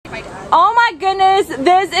Oh my goodness,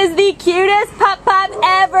 this is the cutest pup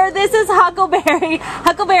ever. This is Huckleberry.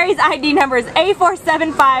 Huckleberry's ID number is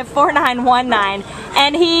A4754919,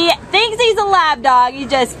 and he thinks he's a lab dog. He's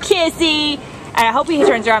just kissy. And I hope he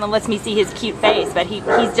turns around and lets me see his cute face, but he's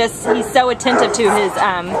so attentive to his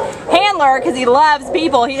handler because he loves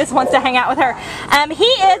people. He just wants to hang out with her. He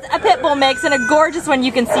is a pit bull mix and a gorgeous one.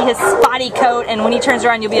 You can see his spotty coat, and when he turns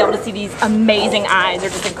around you'll be able to see these amazing eyes. They're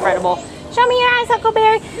just incredible. Show me your eyes,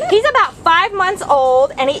 Huckleberry. He's about 5 months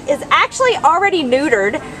old, and he is actually already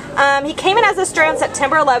neutered. He came in as a stray on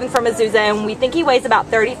September 11th from Azusa, and we think he weighs about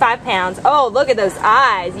 35 pounds. Oh, look at those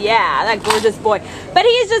eyes. Yeah, that gorgeous boy. But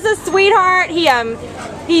he's just a sweetheart.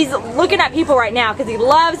 He's looking at people right now because he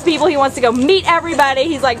loves people. He wants to go meet everybody.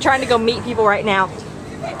 He's like trying to go meet people right now.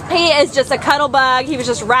 He is just a cuddle bug. He was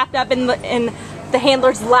just wrapped up in the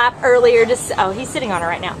handler's lap earlier. Oh, he's sitting on her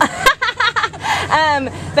right now.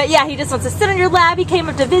 But yeah, he just wants to sit on your lap. He came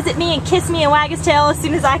up to visit me and kiss me and wag his tail as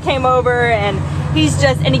soon as I came over, and he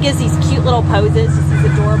gives these cute little poses, just these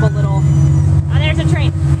adorable little, oh, there's a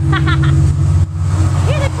train. You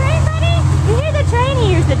hear the train, buddy? You hear the train? He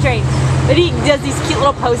hears the train. But he does these cute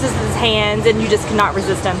little poses with his hands, and you just cannot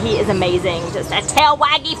resist him. He is amazing. Just a tail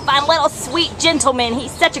waggy, fun little sweet gentleman.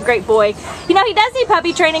 He's such a great boy. You know, he does need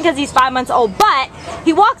puppy training because he's 5 months old, but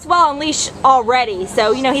he walks well on leash already.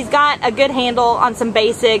 So, you know, he's got a good handle on some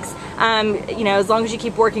basics. You know, as long as you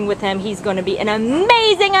keep working with him, he's going to be an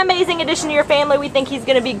amazing, amazing addition to your family. We think he's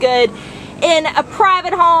going to be good in a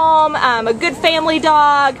private home, a good family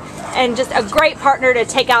dog, and just a great partner to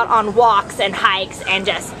take out on walks and hikes and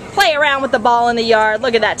just play around with the ball in the yard.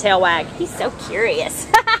 Look at that tail wag. He's so curious.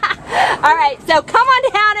 Alright, so come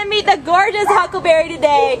on down and meet the gorgeous Huckleberry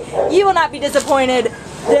today. You will not be disappointed.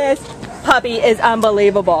 This puppy is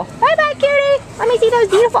unbelievable. Bye-bye, cutie. Let me see those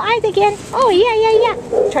beautiful eyes again. Oh,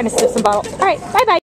 yeah. I'm trying to sip some bottle. Alright, bye-bye.